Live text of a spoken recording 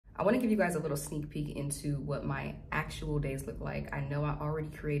I want to give you guys a little sneak peek into what my actual days look like. I know I already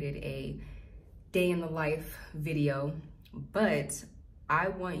created a day in the life video, but I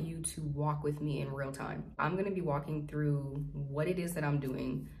want you to walk with me in real time. I'm going to be walking through what it is that I'm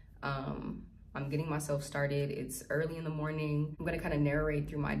doing. I'm getting myself started. It's early in the morning. I'm going to kind of narrate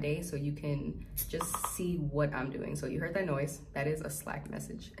through my day so you can just see what I'm doing. So you heard that noise. That is a Slack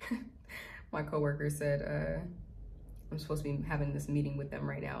message. My coworker said, I'm supposed to be having this meeting with them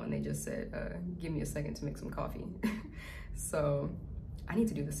right now, and they just said, give me a second to make some coffee. So I need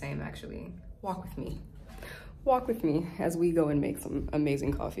to do the same, actually. Walk with me. Walk with me as we go and make some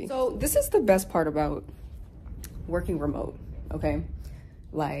amazing coffee. So this is the best part about working remote, okay?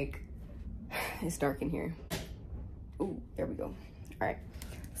 Like, it's dark in here. Ooh, there we go. All right.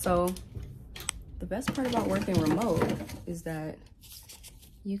 So the best part about working remote is that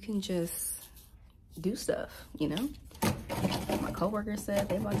you can just do stuff, you know? My coworker said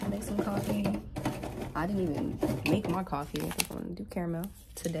they about to make some coffee. I didn't even make my coffee. I think I'm gonna do caramel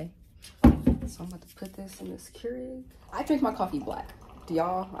today. So I'm about to put this in this Keurig. I drink my coffee black. Do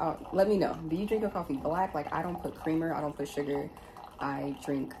y'all, let me know. Do you drink your coffee black? Like, I don't put creamer, I don't put sugar. I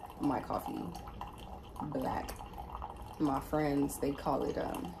drink my coffee black. My friends, they call it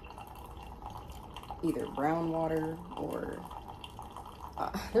either brown water or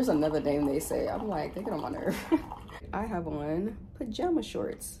there's another name they say. I'm like, they get on my nerve. I have on pajama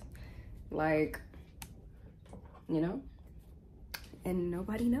shorts, like, you know, and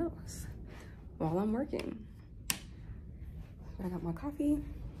nobody knows while I'm working. I got my coffee.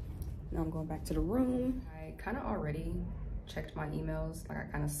 Now I'm going back to the room. I kind of already checked my emails. Like, I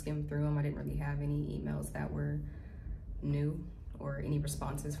kind of skimmed through them. I didn't really have any emails that were new or any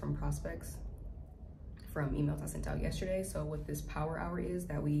responses from prospects from emails I sent out yesterday. So what this power hour is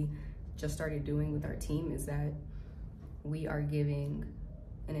that we just started doing with our team is that we are giving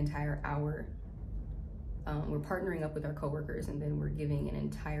an entire hour. We're partnering up with our coworkers, and then we're giving an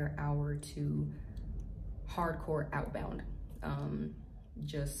entire hour to hardcore outbound,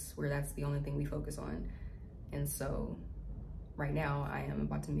 just where that's the only thing we focus on. And so right now I am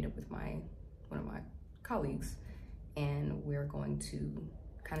about to meet up with one of my colleagues, and we're going to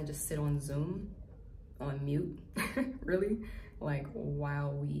kind of just sit on Zoom on mute, really, like,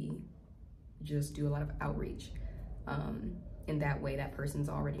 while we just do a lot of outreach. In that way, that person's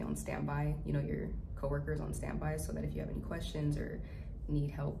already on standby, you know, your coworker's on standby, so that if you have any questions or need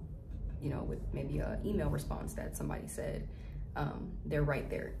help, you know, with maybe an email response that somebody said, they're right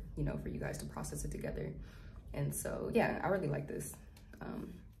there, you know, for you guys to process it together. And so, yeah, I really like this.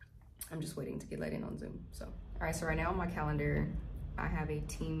 I'm just waiting to get let in on Zoom. So, all right, so right now on my calendar, I have a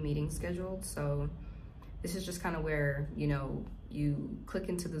team meeting scheduled. So this is just kind of where, you know, you click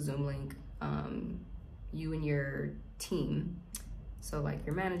into the Zoom link, you and your team, so like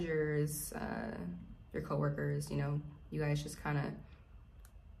your managers, your coworkers, you know, you guys just kind of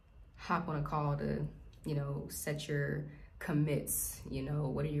hop on a call to, you know, set your commits. You know,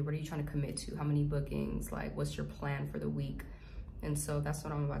 what are you trying to commit to? How many bookings? Like, what's your plan for the week? And so that's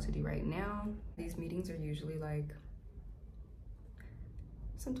what I'm about to do right now. These meetings are usually like,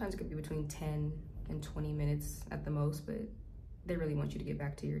 sometimes it could be between 10 and 20 minutes at the most, but they really want you to get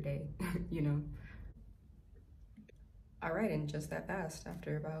back to your day, you know? All right, and just that fast,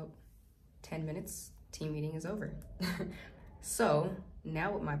 after about 10 minutes, team meeting is over. So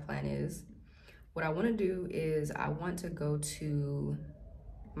now what my plan is, what I want to do is I want to go to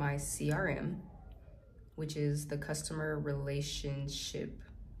my CRM, which is the customer relationship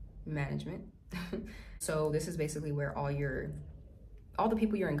management. So this is basically where all the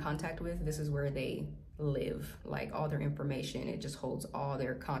people you're in contact with, this is where they live, like all their information. It just holds all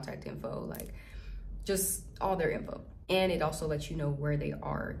their contact info, like just all their info. And it also lets you know where they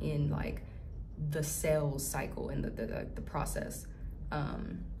are in like the sales cycle and the process.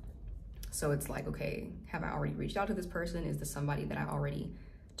 So it's like, okay, have I already reached out to this person? Is this somebody that I already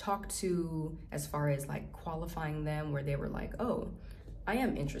talked to, as far as like qualifying them, where they were like, oh, I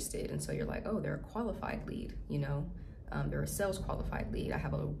am interested. And so you're like, oh, they're a qualified lead, you know? They're a sales qualified lead. I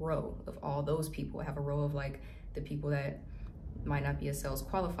have a row of all those people. I have a row of like the people that might not be a sales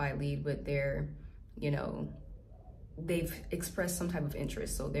qualified lead, but they're, you know, they've expressed some type of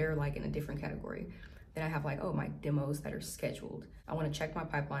interest. So they're like in a different category. Then I have like, oh, my demos that are scheduled. I want to check my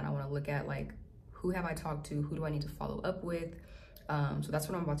pipeline. I want to look at like, who have I talked to? Who do I need to follow up with? So that's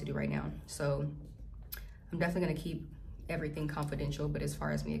what I'm about to do right now. So I'm definitely going to keep everything confidential, but as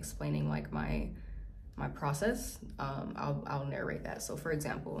far as me explaining like my process, I'll narrate that. So for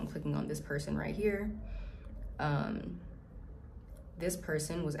example, I'm clicking on this person right here. This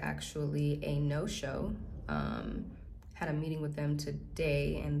person was actually a no-show, had a meeting with them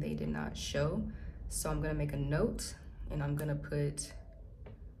today and they did not show. So I'm gonna make a note and I'm gonna put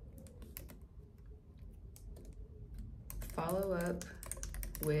follow up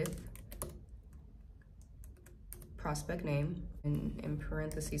with prospect name, and in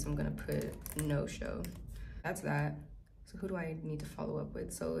parentheses I'm gonna put no show. That's that. So who do I need to follow up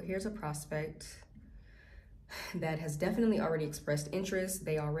with? So here's a prospect that has definitely already expressed interest.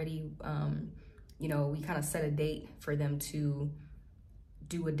 They already, you know, we kind of set a date for them to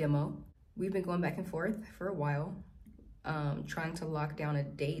do a demo. We've been going back and forth for a while, trying to lock down a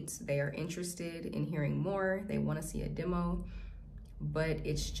date. They are interested in hearing more. They want to see a demo, but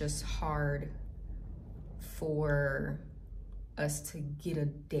it's just hard for us to get a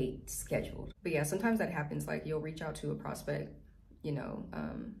date scheduled. But yeah, sometimes that happens. Like you'll reach out to a prospect, you know,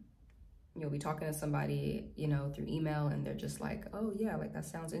 you'll be talking to somebody, you know, through email, and they're just like, oh yeah, like that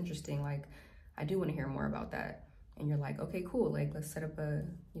sounds interesting. Like I do want to hear more about that. And you're like, okay, cool. Like let's set up a,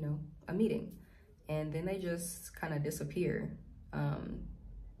 you know, a meeting. And then they just kind of disappear.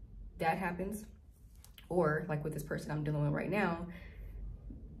 That happens. Or like with this person I'm dealing with right now,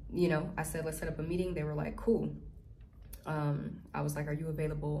 you know, I said, let's set up a meeting. They were like, cool. I was like, are you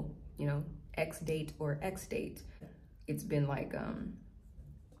available, you know, X date or X date? It's been like,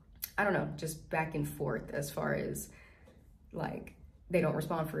 I don't know, just back and forth as far as like, they don't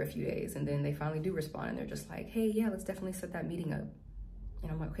respond for a few days and then they finally do respond and they're just like, hey, yeah, let's definitely set that meeting up. And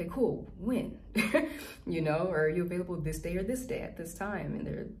I'm like, okay, cool, when? You know, or are you available this day or this day at this time?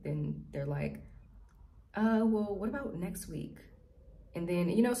 And they're like, well, what about next week? And then,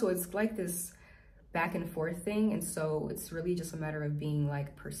 you know, so it's like this back and forth thing. And so it's really just a matter of being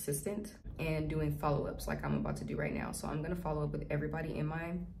like persistent and doing follow-ups like I'm about to do right now. So I'm gonna follow up with everybody in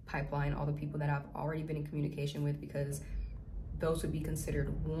my pipeline, all the people that I've already been in communication with, because those would be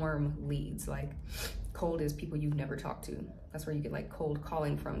considered warm leads. Like cold is people you've never talked to. That's where you get like cold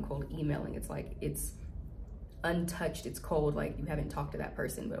calling from, cold emailing. It's like, it's untouched, it's cold, like you haven't talked to that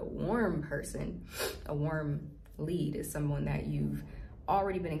person. But a warm person, a warm lead is someone that you've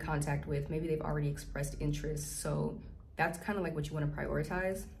already been in contact with. Maybe they've already expressed interest. So that's kind of like what you want to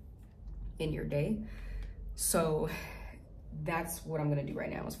prioritize in your day. So that's what I'm gonna do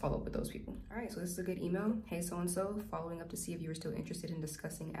right now, is follow up with those people. All right, so this is a good email. Hey, so-and-so, following up to see if you were still interested in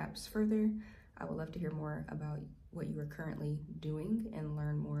discussing apps further. I would love to hear more about what you are currently doing and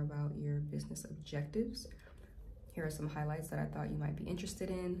learn more about your business objectives. Here are some highlights that I thought you might be interested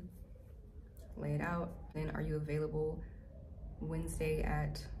in. Lay it out. Then, are you available Wednesday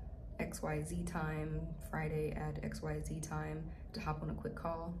at XYZ time, Friday at XYZ time to hop on a quick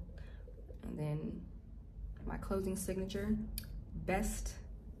call? And then my closing signature, best,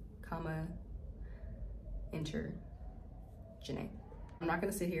 comma, enter, Juuna'e. I'm not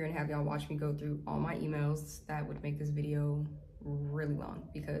gonna sit here and have y'all watch me go through all my emails. That would make this video really long,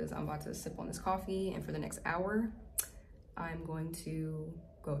 because I'm about to sip on this coffee, and for the next hour, I'm going to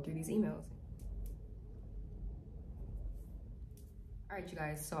go through these emails. All right, you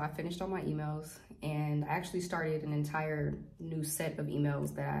guys, so I finished all my emails, and I actually started an entire new set of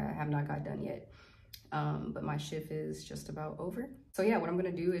emails that I have not got done yet. But my shift is just about over. So yeah, what I'm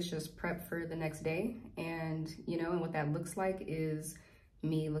gonna do is just prep for the next day. And you know, and what that looks like is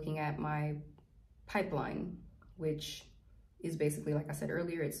me looking at my pipeline, which is basically, like I said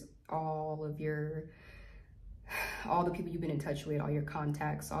earlier, it's all the people you've been in touch with, all your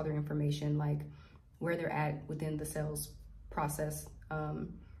contacts, all their information, like where they're at within the sales process.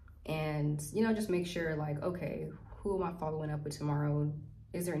 And you know, just make sure like, okay, who am I following up with tomorrow?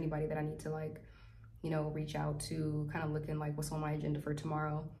 Is there anybody that I need to like, you know, reach out to, kind of looking like what's on my agenda for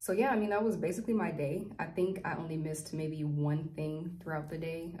tomorrow. So yeah, I mean, that was basically my day. I think I only missed maybe one thing throughout the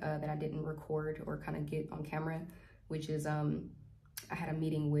day that I didn't record or kind of get on camera, which is I had a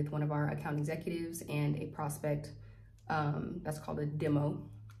meeting with one of our account executives and a prospect. That's called a demo,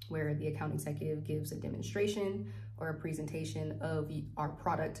 where the account executive gives a demonstration or a presentation of our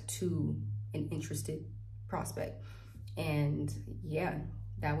product to an interested prospect. And yeah,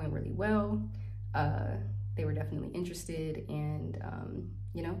 that went really well. They were definitely interested, and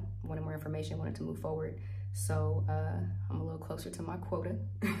you know, wanted more information, wanted to move forward. So I'm a little closer to my quota.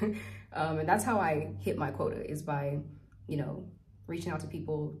 And that's how I hit my quota, is by, you know, reaching out to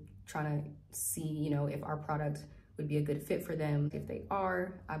people, trying to see, you know, if our product would be a good fit for them. If they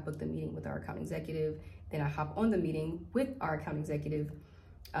are, I book the meeting with our account executive. Then I hop on the meeting with our account executive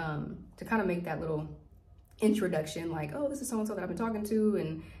to kind of make that little introduction, like, oh, this is so-and-so that I've been talking to,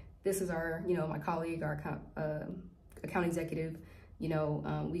 and this is our, you know, my colleague, our account executive. You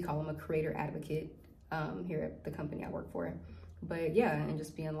know, we call him a creator advocate here at the company I work for. But yeah, and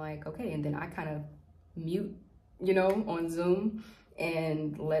just being like, okay, and then I kind of mute you know, on Zoom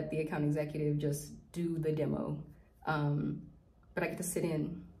and let the account executive just do the demo. But I get to sit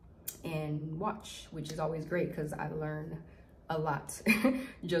in and watch, which is always great because I learn a lot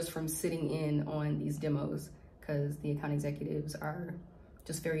just from sitting in on these demos, because the account executives are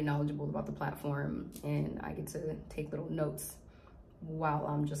just very knowledgeable about the platform, and I get to take little notes while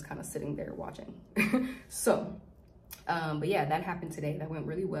I'm just kind of sitting there watching. So, but yeah, that happened today. That went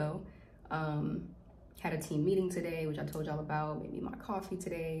really well. Had a team meeting today, which I told y'all about. Made me my coffee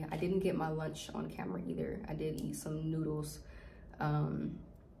today. I didn't get my lunch on camera either. I did eat some noodles,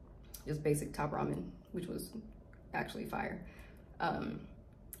 just basic top ramen, which was actually fire. And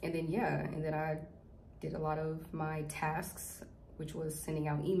then, yeah, and then I did a lot of my tasks, which was sending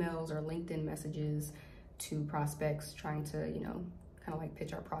out emails or LinkedIn messages to prospects, trying to, you know, kind of like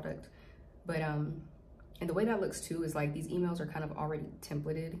pitch our product. But, and the way that looks too is like these emails are kind of already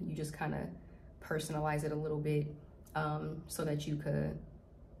templated. You just kind of personalize it a little bit, so that you could,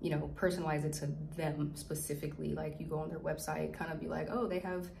 you know, personalize it to them specifically. Like you go on their website, kind of be like, oh, they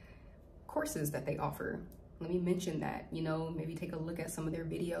have courses that they offer. Let me mention that, you know, maybe take a look at some of their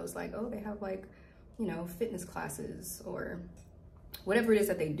videos, like, oh, they have like, you know, fitness classes or whatever it is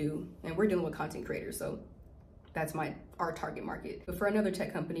that they do. And we're dealing with content creators, so that's our target market. But for another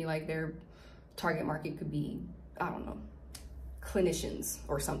tech company, like their target market could be, I don't know, clinicians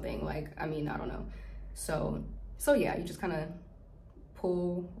or something. Like, I mean, I don't know. So yeah, you just kind of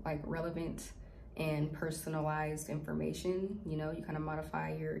pull like relevant and personalized information. You know, you kind of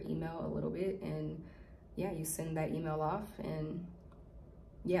modify your email a little bit, and yeah, you send that email off. And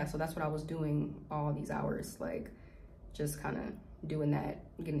yeah, so that's what I was doing all these hours, like just kind of doing that,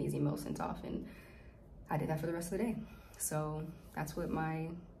 getting these emails sent off. And I did that for the rest of the day. So that's what my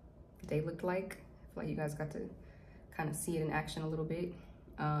day looked like. I feel like you guys got to kind of see it in action a little bit.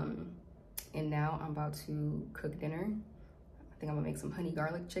 And now I'm about to cook dinner. I think I'm gonna make some honey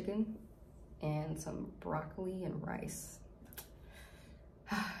garlic chicken and some broccoli and rice.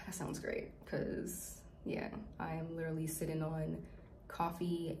 That sounds great, because yeah, I am literally sitting on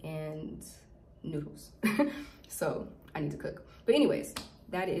coffee and noodles. So I need to cook. But anyways,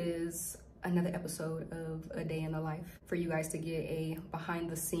 that is another episode of A Day in the Life, for you guys to get a behind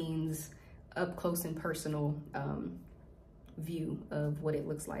the scenes, up close and personal view of what it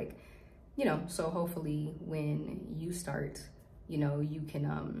looks like. You know, so hopefully when you start, you know, you can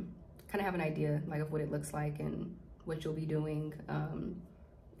kind of have an idea like of what it looks like and what you'll be doing.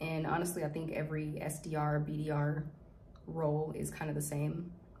 And honestly, I think every SDR, BDR role is kind of the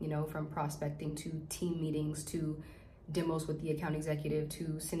same, you know, from prospecting to team meetings to demos with the account executive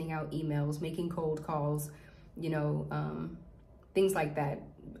to sending out emails, making cold calls, you know, things like that.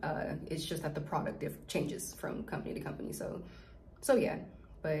 It's just that the product changes from company to company. So yeah,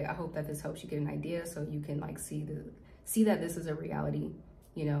 but I hope that this helps you get an idea, so you can like see that this is a reality,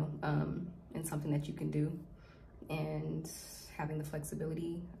 you know, and something that you can do. And having the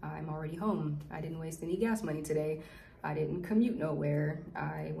flexibility, I'm already home. I didn't waste any gas money today. I didn't commute nowhere.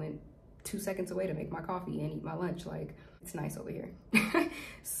 I went 2 seconds away to make my coffee and eat my lunch. Like, it's nice over here.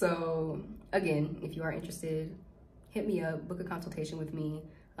 So again, if you are interested, hit me up, book a consultation with me.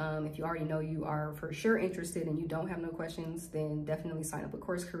 If you already know you are for sure interested and you don't have no questions, then definitely sign up with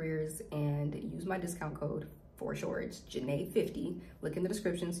CourseCareers and use my discount code for sure. It's Juuna'e50. Look in the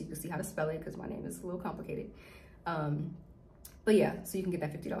description so you can see how to spell it, because my name is a little complicated. But yeah, so you can get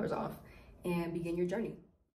that $50 off and begin your journey.